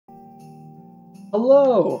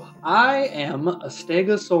Hello, I am a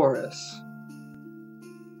Stegosaurus.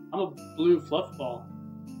 I'm a blue fluff ball.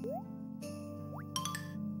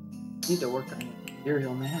 You need to work on your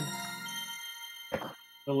material, man.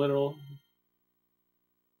 The literal.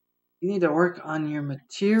 You need to work on your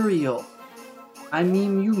material. I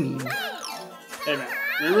mean, you mean. Hey man,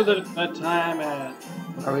 remember that time at...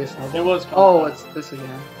 Are we a snowball? It was... Oh, it's this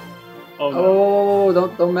again. Oh, Oh,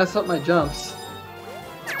 don't mess up my jumps.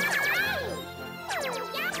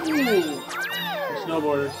 Ooh.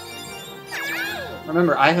 Snowboarders.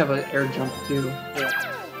 Remember, I have an air jump too. Yeah.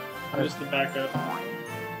 Just the backup.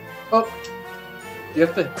 Oh! You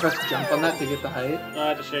have to press jump on that to get the height? No, I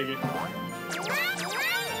had to shake it.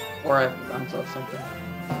 Or I have to bounce off something.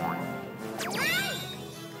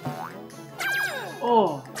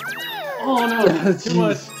 Oh! Oh no! Too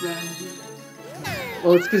much, man.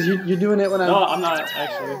 Well, it's because you're doing it when No, I'm not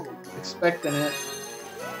actually. Expecting it.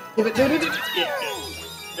 Give it, do it. Yeah.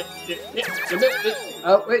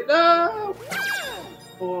 Oh, wait, no!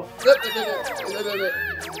 Oh.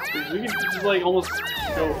 We could just like almost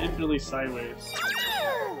go infinitely sideways.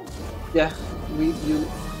 Yeah, you.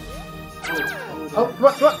 Oh,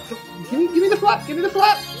 Come on. Give me the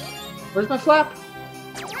flap. Where's my flap?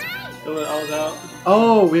 I was out.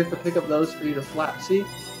 Oh, we have to pick up those for you to flap. See,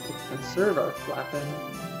 we conserve our flapping.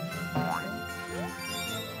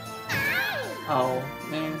 Oh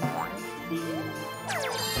man.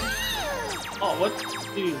 Oh, what?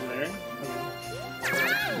 He's there.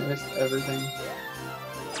 You missed everything.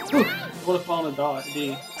 Whew. What if on a dot?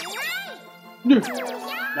 D. No.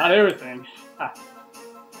 Not everything. Ha.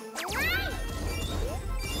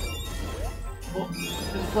 Oh,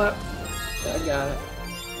 there's a flap. Yeah, I got it.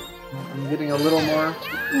 I'm getting a little more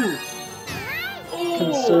Oh.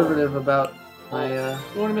 conservative about my You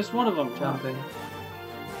want to miss one of them. jumping.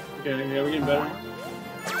 Okay, yeah, we're getting better.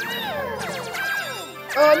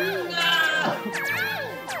 Oh no!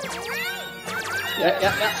 Yeah.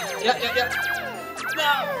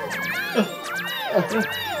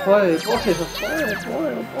 Boy.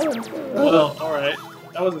 Well, alright.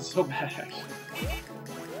 That wasn't so bad, actually.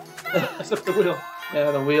 Except the wheel.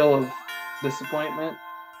 Yeah, the wheel of disappointment.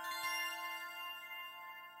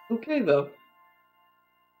 Okay, though.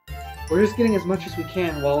 We're just getting as much as we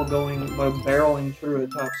can while barreling through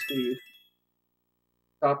at top speed.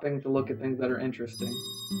 Stopping to look at things that are interesting.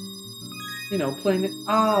 You know, playing it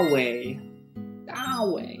our way. Our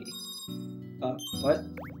way. What?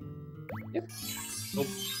 Yep. Nope.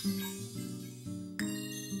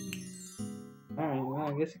 Alright,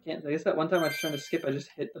 well, I guess I can't. I guess that one time I was trying to skip, I just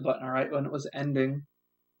hit the button right when it was ending.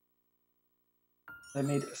 I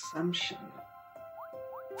made assumption.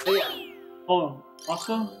 Yeah. Oh,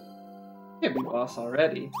 also? Can't be boss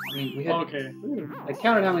already. I mean, we had. Okay. I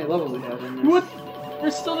counted how many levels we had in there. What? We're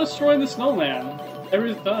still destroying the snowman.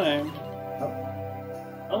 Every time. Oh.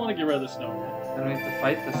 I want to get rid of the snowman. Then we have to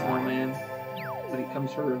fight the snowman. But he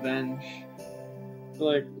comes for revenge.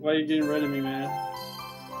 Like, why are you getting rid of me, man?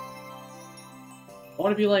 I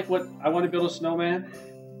want to be like, what? I want to build a snowman?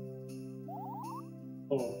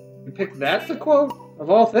 Oh. You picked that to quote? Of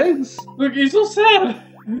all things? Look, he's so sad!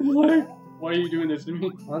 Like, why are you doing this to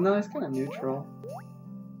me? Well, no, he's kind of neutral.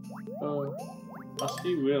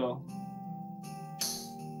 Rusty wheel.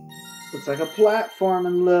 Looks like a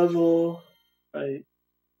platforming level. Right.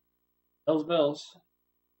 Bells.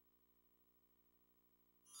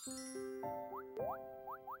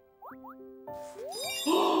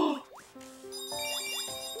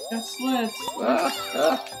 Got sleds!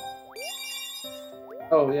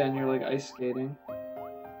 Oh, yeah, and you're like ice skating.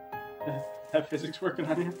 Have physics working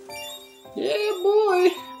on you? Yeah, boy!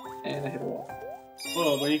 And I hit a wall.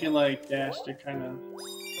 Whoa, but you can like dash to kind of.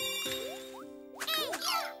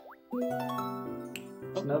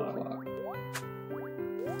 Snow clock.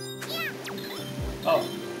 Oh.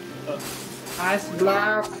 Ice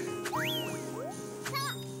block!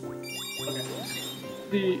 Okay.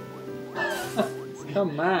 The.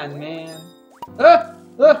 Come on, man.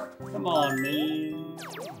 Come on, man.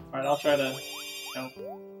 Alright, I'll try to help.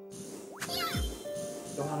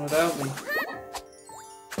 Go on without me.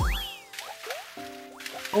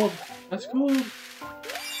 Oh, that's cool.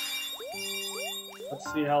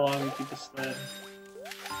 Let's see how long we keep the sled.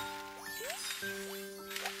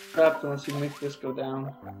 Trapped unless you make this go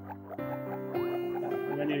down.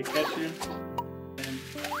 I need to catch you. And...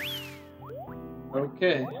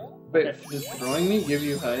 Okay. Wait, Okay. does throwing me give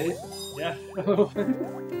you height? Yeah.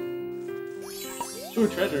 Ooh,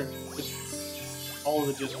 treasure. Just all of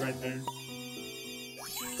it just right there.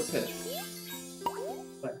 The pit.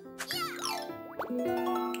 Where?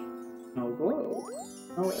 No glow.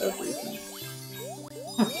 No everything.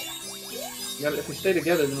 if we stay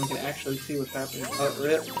together, then we can actually see what's happening. Oh,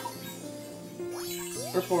 rip.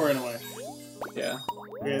 We're 4 in a way. Yeah.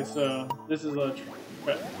 Okay, so this is a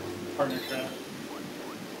partner trap.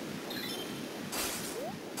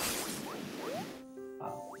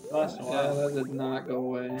 Wow. Last a Yeah, while. that did not go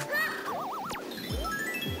away.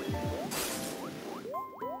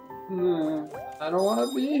 I don't want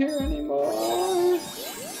to be here anymore.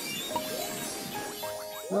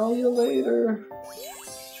 Smell you later.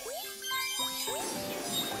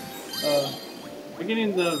 We're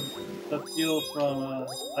getting the feel from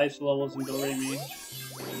ice levels in Do Re Mi.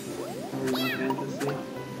 Fantasy.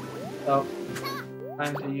 Oh,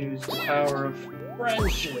 time to use the power of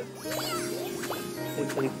friendship.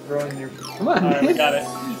 It's like throwing your. Come on, Alright, we got it.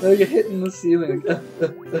 Now get hit in the ceiling.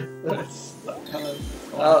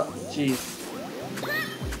 Oh, jeez.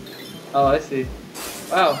 Oh, I see.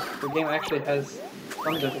 Wow, the game actually has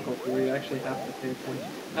some difficulty where you actually have to pay attention.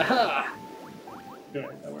 Aha! Good,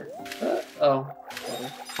 that worked. Oh. Sorry.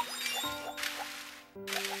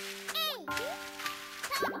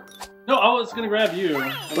 No, I was gonna grab you.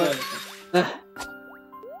 Alright.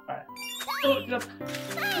 Oh, get up.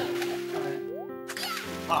 Alright.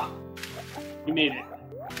 Ah. You made it.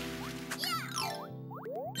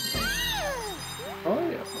 Oh,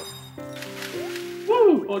 yeah.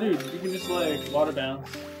 Woo! Oh, dude, you can just like water bounce.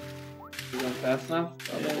 You going fast enough?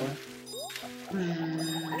 Probably.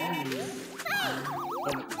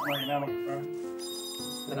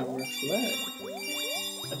 Then I wear a sled.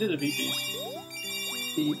 I did a beep beep.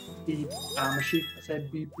 Beep, beep, I'm a sheep. I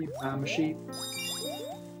said beep, beep, I'm a sheep.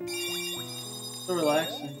 So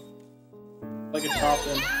relaxing. Like a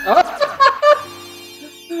chopping.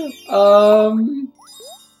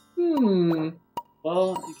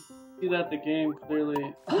 Well, you can see that the game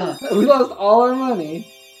clearly. We lost all our money.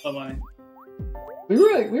 Oh, money. We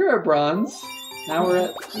were at bronze. Now we're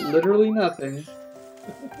at literally nothing.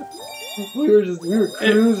 we were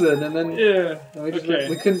cruising, and then and we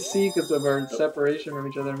couldn't see because of our separation from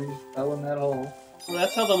each other, and we just fell in that hole. Well,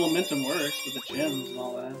 that's how the momentum works with the gems and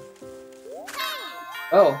all that.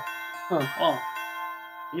 Oh, huh. Oh,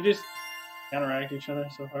 you just counteract each other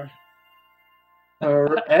so hard.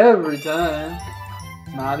 Every time.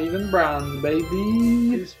 Not even bronze, baby.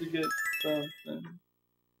 Please forget something.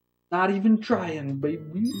 Not even trying,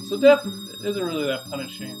 baby. So death isn't really that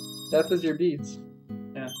punishing. Death is your beats.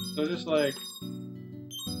 Yeah. So just like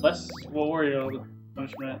less Wario the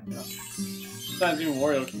punishment. You know. Sometimes even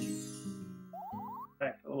Wario can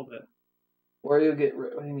back a little bit. Wario get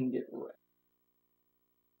rid. What do you mean get rid?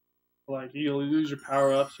 Like you lose your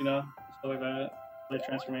power ups, you know, stuff like that. Like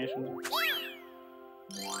transformations.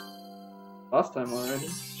 Last time already.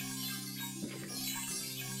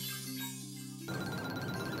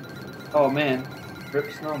 Oh man,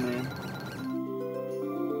 Rip Snowman.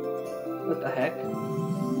 What the heck?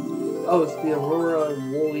 Oh, it's the Aurora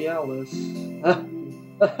Borealis.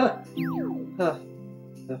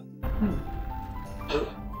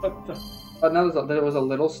 What the? Oh, no, there was a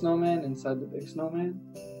little snowman inside the big snowman.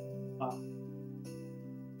 Oh.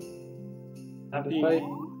 Have to fight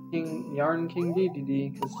Yarn King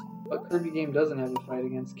DDD, because what Kirby game doesn't have a fight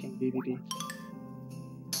against King DDD?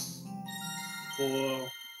 Whoa.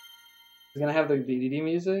 It's gonna have the DDD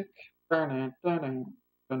music. Is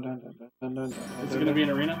it gonna be an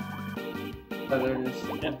arena? Oh, there it is.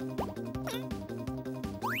 Yeah.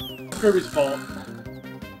 Kirby's fault.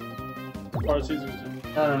 Or Caesar's.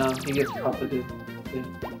 I don't know. He gets puppeted.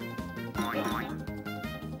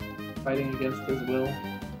 Fighting against his will.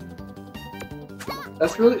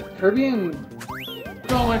 That's really Kirby and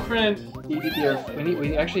Oh, my friend. DDD are.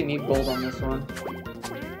 We actually need gold on this one.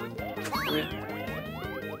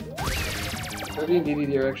 Kirby and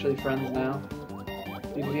DDD are actually friends now.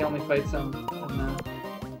 DDD only fights him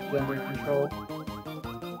when he's under control.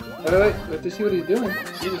 Wait, we have to see what he's doing.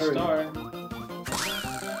 He's a star.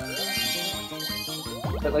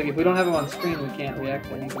 But like, if we don't have him on screen, we can't react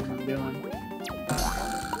to anything he's doing.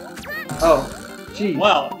 Oh, jeez.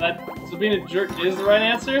 Wow, so being a jerk is the right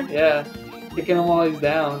answer? Yeah, kicking him while he's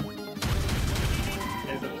down.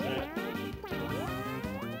 He's upset.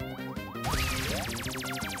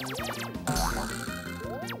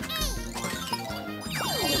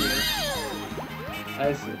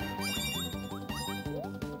 I see.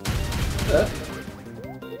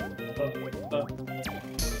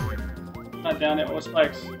 Not down yet. What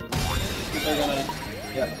spikes? They're gonna.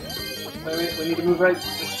 Yeah. Wait, we need to move right.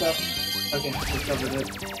 This stuff. Okay, we covered it.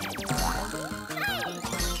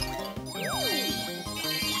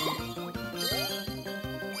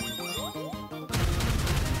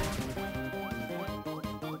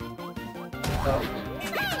 Oh.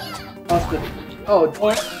 Busted. Oh,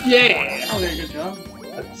 What? yeah! Okay, good job.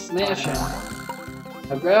 Smash him.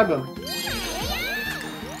 I'll grab him.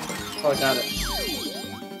 Oh, I got it.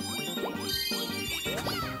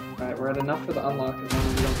 Alright, we're at enough for the unlock as long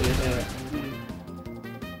as we don't get hit.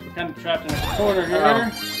 We're kind of trapped in a corner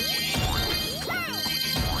here.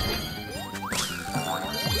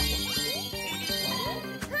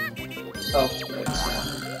 Oh, right.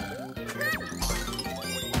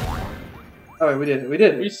 Alright, we did it. We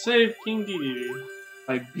did We it. saved King Dedede.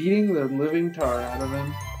 By beating the living tar out of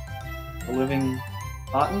him. The living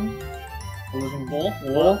cotton? The living wool?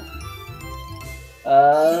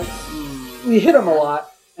 We hit him a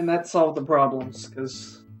lot, and that solved the problems,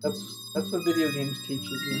 because that's what video games teaches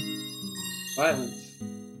you. Violence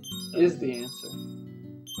is the answer.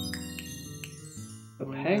 The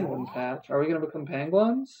penguin patch. Are we gonna become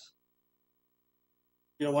penguins?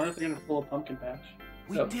 You know, I wonder if they're gonna pull a pumpkin patch.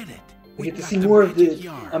 We did it. We get to got see more of the magic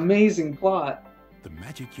yarn. amazing plot. The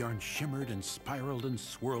magic yarn shimmered and spiraled and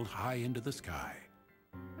swirled high into the sky.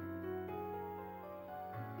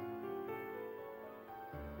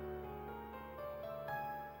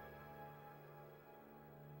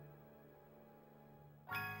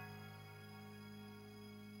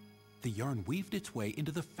 The yarn weaved its way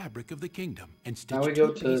into the fabric of the kingdom and Now we stitched go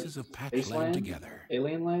two to pieces of patch land Spaceland? together.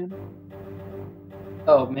 Alien Land?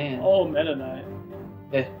 Oh man. Oh, Meta Knight.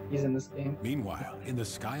 Yeah, he's in this game. Meanwhile, in the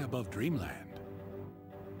sky above Dreamland,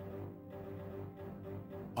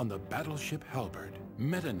 on the battleship Halberd,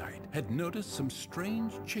 Meta Knight had noticed some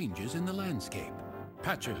strange changes in the landscape.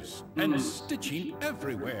 Patches and stitching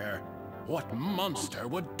everywhere. What monster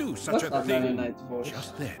would do such That's a not Meta thing? Knight's voice.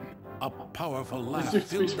 Just then, a powerful laugh Wizard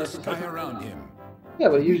filled the speech. sky around him. Yeah,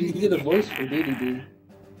 but you did a voice for DDD.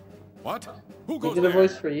 What? Who You goes did a there?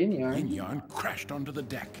 voice for Yin Yarn. Yin Yarn crashed onto the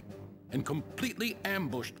deck and completely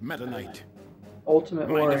ambushed Meta Knight. Ultimate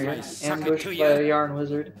Mind if I Warrior, suck it ambushed to by ya? a Yarn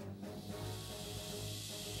Wizard.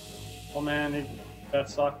 Oh man, that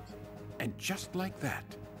sucked. And just like that,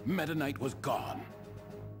 Meta Knight was gone.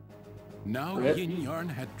 Now Rip. Yin Yarn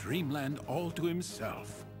had Dreamland all to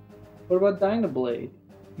himself. What about Dynablade?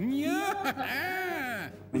 Yeah!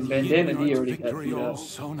 With Bandana Yin D Yarn's already got victory beat all up.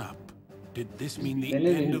 sewn up, did this mean the And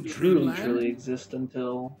it end of didn't truly Dreamland? exist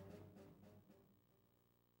until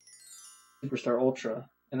Superstar Ultra,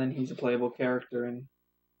 and then he's a playable character in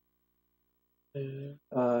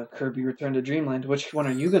Kirby Return to Dreamland. Which one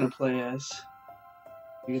are you gonna play as?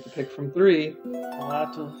 You get to pick from 3. I'll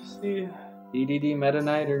have to see. DDD, Meta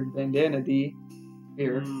Knight, or Bandana D.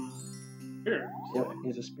 Here. Here. Yep,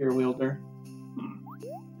 he's a spear wielder.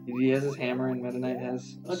 He has his hammer, and Meta Knight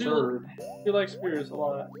has a I do- sword. I like spears a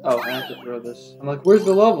lot. Oh, I have to throw this. I'm like, where's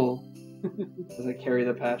the level? As I carry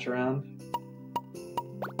the patch around.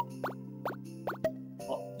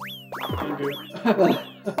 Can do.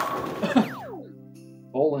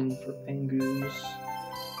 Bowling for Pengoos.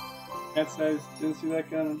 Can't say I didn't see that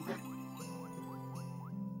coming.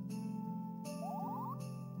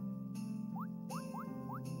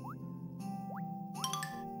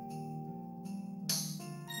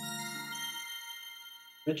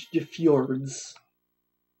 Reach the fjords.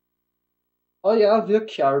 Oh yeah, the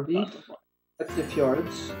Kirby. That's the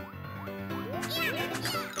fjords.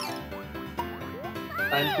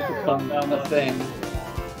 Time to become a thing.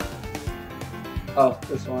 Oh,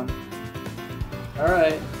 this one.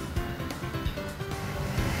 Alright.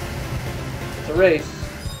 It's a race.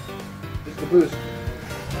 Use the boost.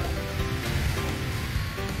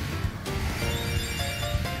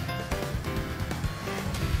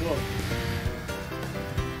 Whoa.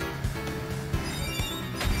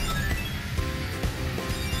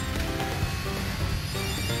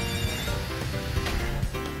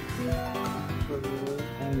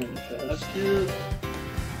 That's cute.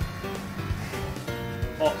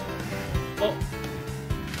 Oh. Oh.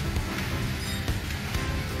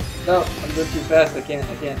 No, I'm going too fast. I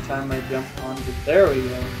can't time my jump on. There we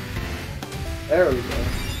go. There we go.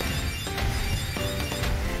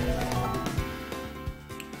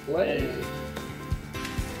 Play.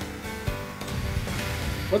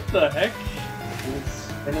 What the heck? It's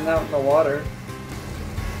spinning out in the water.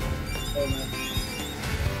 Oh man.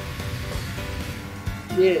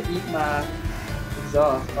 Yeah, eat my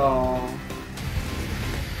exhaust. Oh.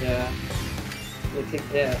 Yeah. Yeah, take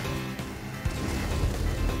that.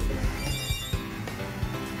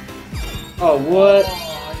 Oh, what?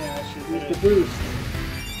 Oh yeah, I should Use hit the it. boost.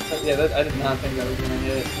 Yeah, I did not think that was gonna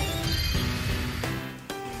hit.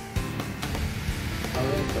 Are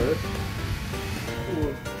we in first?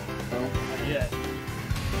 Ooh, No. not yet.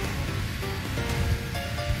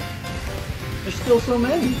 There's still so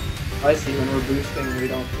many. I see, when we're boosting, we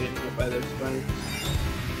don't get hit by their spikes.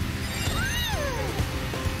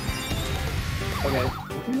 Okay.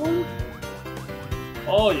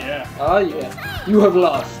 Oh yeah. Oh yeah. You have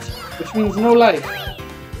lost. Which means no life.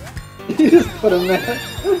 You just put him there.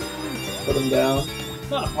 Put him down. It's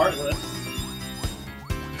not heartless.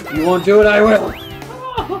 If you won't do it, I will.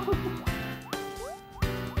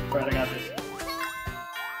 Right, I got this.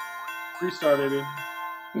 3-star, baby.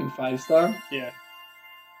 You mean 5-star? Yeah.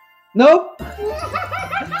 Nope!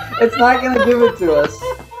 It's not gonna give it to us.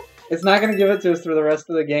 It's not gonna give it to us for the rest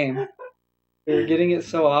of the game. We're getting it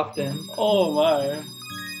so often. Oh my.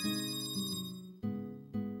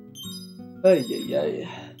 Ay, ay, ay.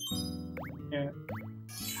 Yeah.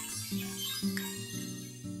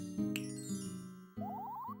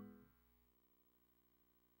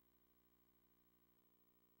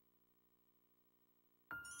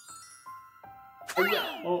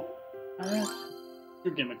 Oh,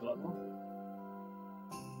 your gimmick level.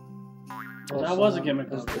 That was a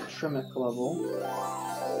gimmick level. level. The Trimmick level.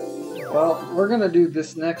 Well, we're gonna do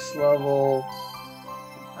this next level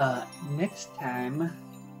next time.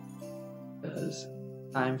 Because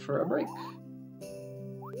time for a break.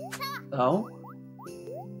 So,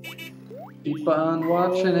 keep on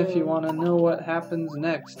watching if you want to know what happens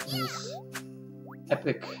next in this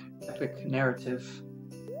epic narrative.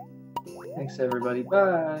 Thanks, everybody.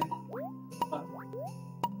 Bye.